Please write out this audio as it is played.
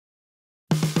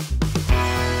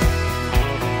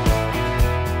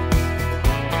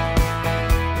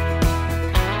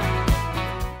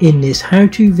In this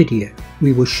how-to video,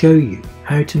 we will show you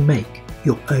how to make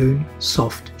your own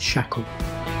soft shackle.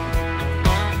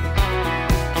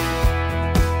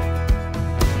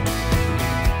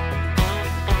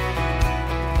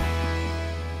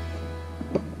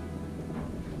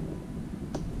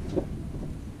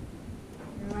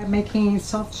 I'm making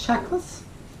soft shackles.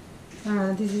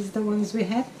 This is the ones we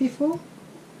had before.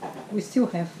 We still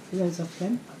have loads of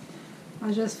them.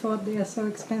 I just thought they are so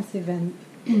expensive and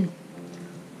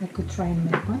I could try and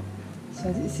make one.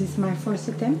 So this is my first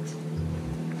attempt.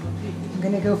 I'm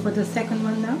gonna go for the second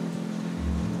one now.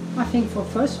 I think for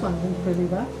first one went pretty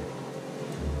well.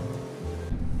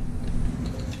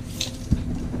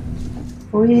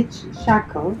 For each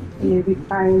shackle it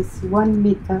requires 1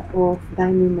 meter of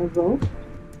Dyneema rope.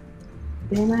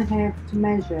 Then I have to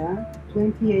measure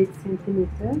 28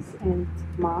 centimeters and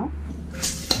mark.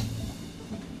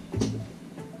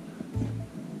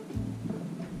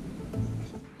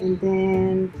 And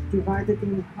then divide it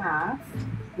in half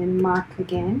and mark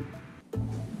again.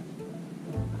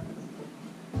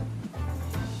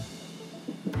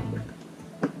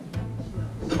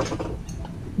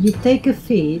 You take a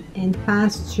feed and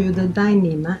pass through the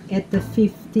Dyneema at the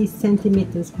 50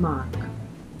 centimeters mark.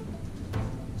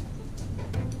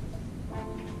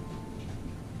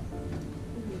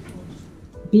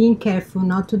 Being careful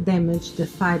not to damage the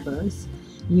fibers,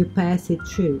 you pass it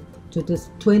through to the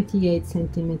 28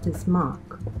 centimeters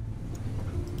mark.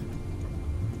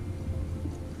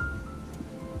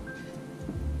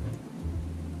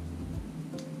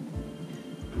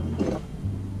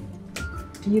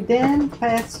 You then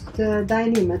pass the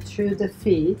Dyneema through the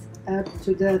feed up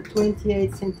to the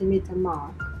 28 centimeter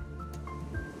mark.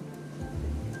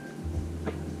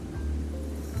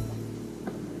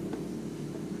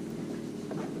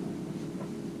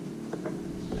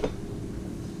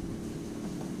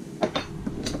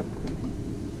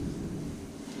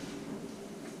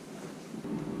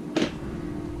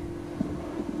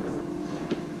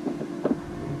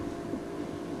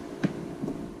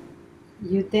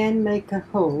 You then make a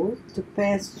hole to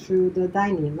pass through the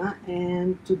Dyneema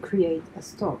and to create a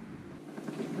stop.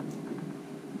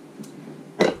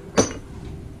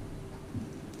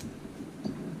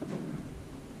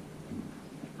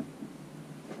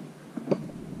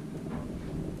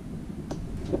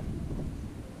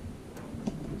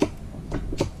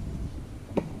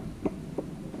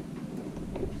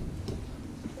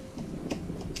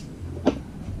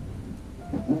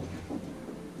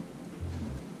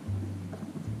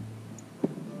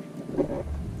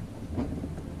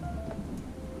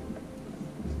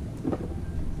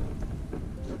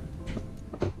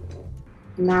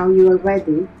 Now you are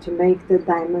ready to make the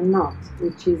diamond knot,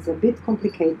 which is a bit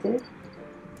complicated.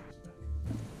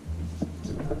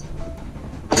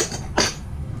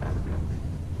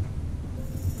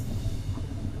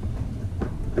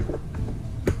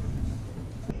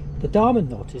 The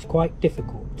diamond knot is quite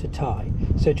difficult to tie,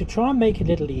 so to try and make it a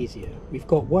little easier, we've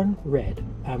got one red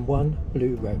and one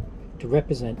blue rope to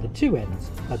represent the two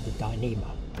ends of the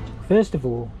Dyneema. First of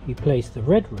all, you place the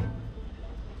red rope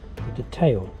with the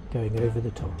tail going over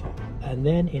the top, and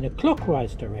then in a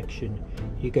clockwise direction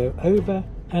you go over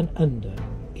and under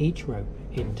each rope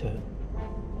in turn.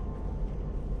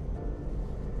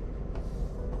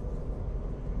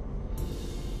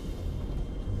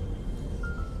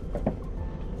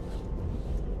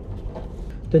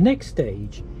 The next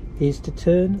stage is to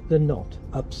turn the knot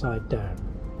upside down.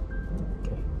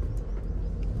 Okay.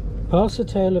 Pass the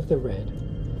tail of the red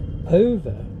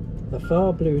over the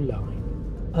far blue line,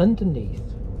 underneath,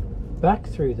 back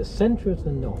through the center of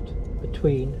the knot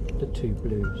between the two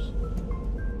blues.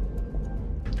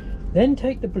 Then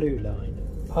take the blue line,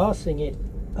 passing it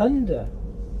under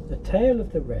the tail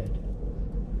of the red,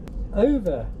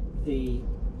 over the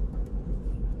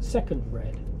second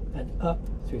red, and up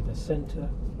through the center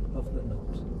of the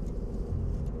knot.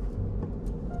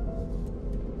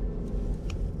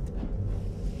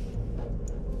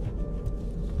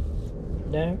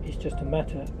 Now it's just a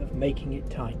matter of making it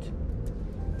tight.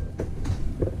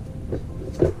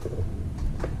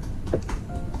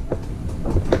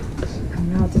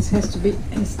 And now this has to be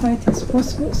as tight as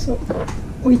possible, so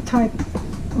we tie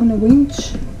on a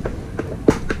winch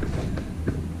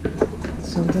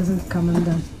so it doesn't come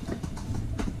undone.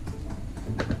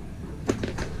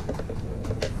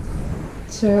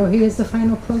 So here's the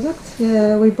final product.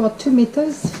 We bought 2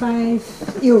 meters,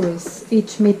 €5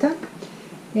 each meter.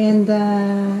 And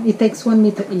it takes 1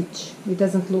 meter each. It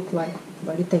doesn't look like,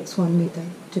 but it takes 1 meter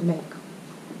to make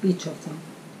each of them.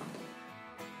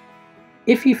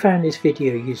 If you found this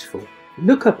video useful,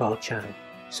 look up our channel,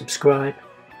 subscribe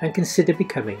and consider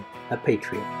becoming a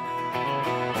Patreon.